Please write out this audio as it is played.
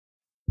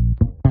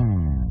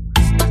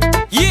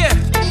Yeah,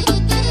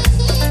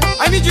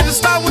 I need you to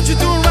stop what you're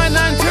doing right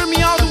now and turn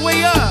me all the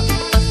way up.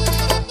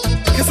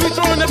 Cause we're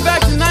throwing it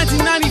back to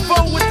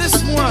 1994 with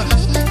this one.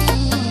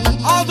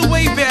 All the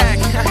way back.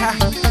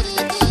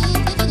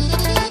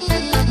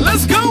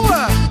 Let's go!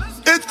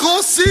 Et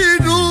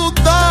consigo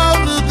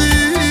tardi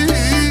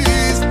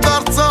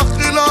dar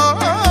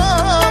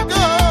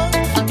țahilaga.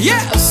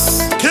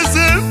 Yes! Che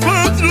se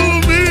pentru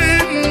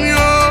mine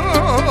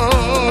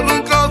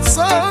în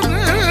casa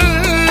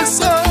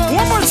nesa.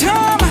 One more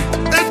time!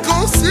 Et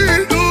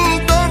consigo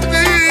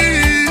tardi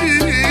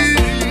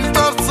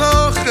dar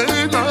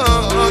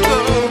țahilaga.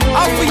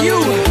 All for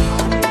you!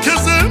 Che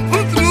se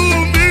pentru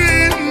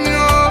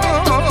mine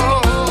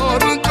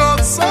în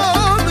casa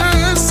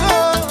nesa.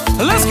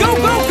 Let's go,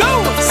 go, go!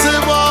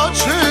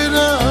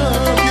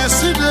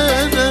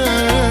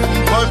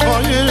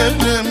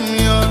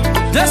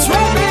 That's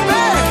right,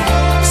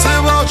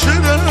 baby!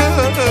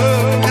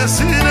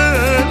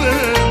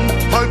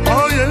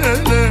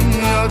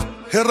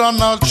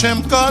 Heranal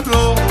c'hem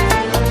caro.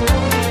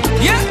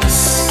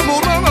 Yes!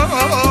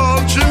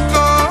 Moranal c'hem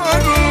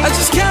caro. I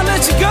just can't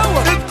let you go!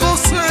 Et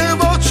cose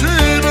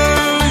facere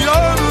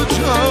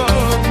iarăcea.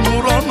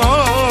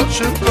 Moranal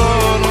c'hem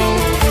caro.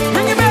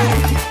 Bring it back!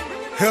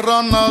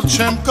 Heranal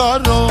c'hem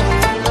caro.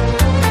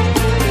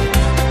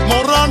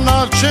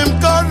 Moranal c'hem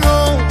caro.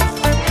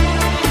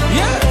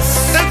 Yes!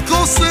 Et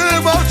cose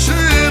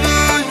facere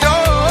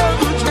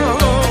iarăcea.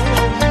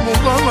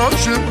 Moranal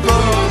c'hem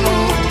caro.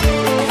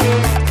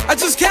 I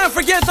just can't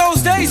forget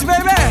those days,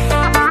 baby!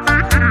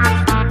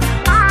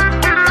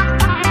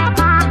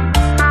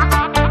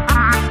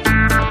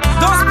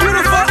 Those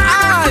beautiful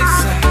eyes!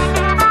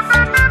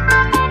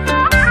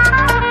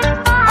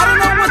 I don't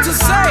know what to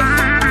say!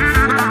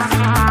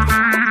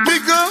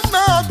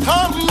 Migana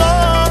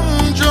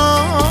tarlanca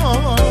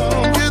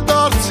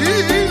gidarci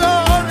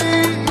yari.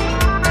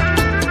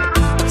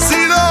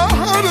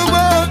 Silahar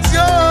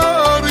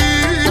batyari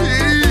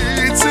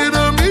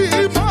tirami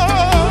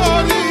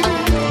mari.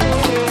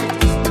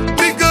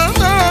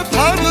 Migana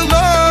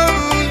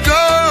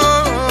tarlanca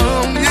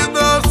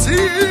gidarci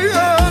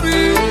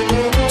yari.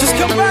 Just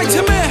come back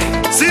to me!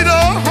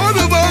 Silahar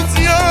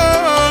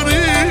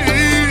batyari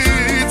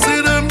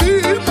tirami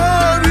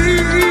mari.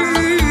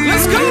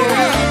 Let's go!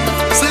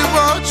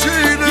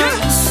 Sevacile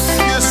Yes!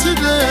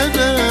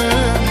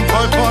 yesilelim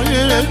pay pay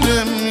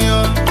elim ya.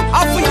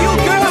 All for you,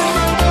 girl!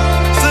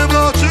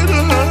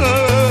 Sevacile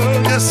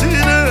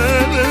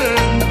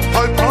yesilelim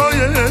pay pay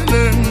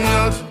elim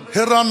ya.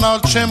 Heranal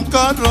c'hem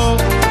caro.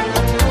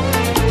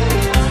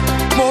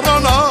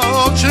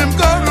 Moranal c'hem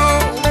caro.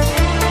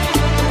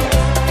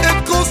 Et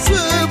cose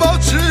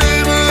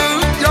facile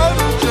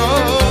iarăcea.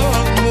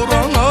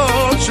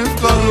 Moranal c'hem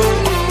caro.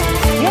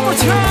 One more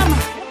time!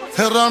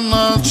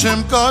 Heranal c'hem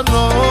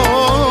caro.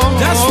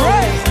 That's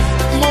right!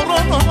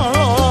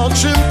 Moranal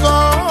c'hem